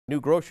New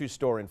grocery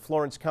store in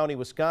Florence County,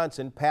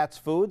 Wisconsin, Pat's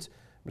Foods,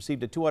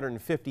 received a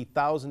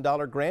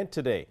 $250,000 grant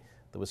today.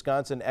 The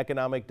Wisconsin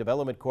Economic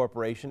Development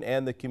Corporation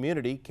and the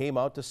community came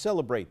out to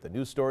celebrate the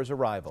new store's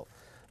arrival.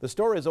 The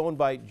store is owned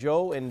by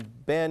Joe and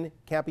Ben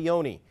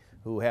Campione,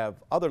 who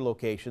have other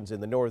locations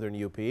in the northern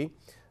UP.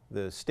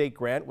 The state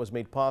grant was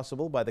made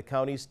possible by the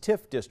county's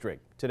TIF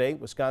district. Today,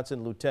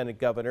 Wisconsin Lieutenant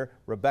Governor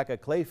Rebecca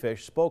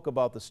Clayfish spoke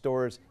about the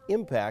store's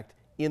impact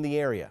in the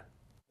area.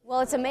 Well,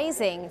 it's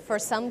amazing for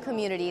some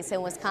communities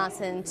in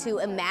Wisconsin to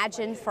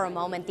imagine for a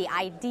moment the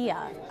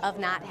idea of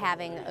not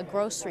having a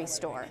grocery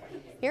store.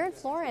 Here in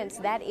Florence,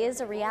 that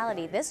is a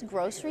reality. This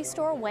grocery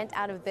store went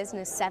out of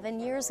business 7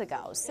 years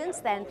ago. Since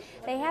then,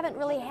 they haven't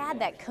really had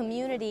that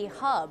community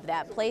hub,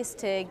 that place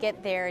to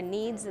get their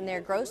needs and their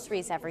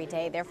groceries every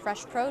day, their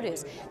fresh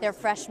produce, their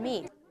fresh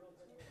meat.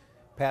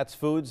 Pat's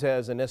Foods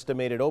has an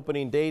estimated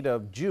opening date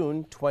of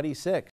June 26.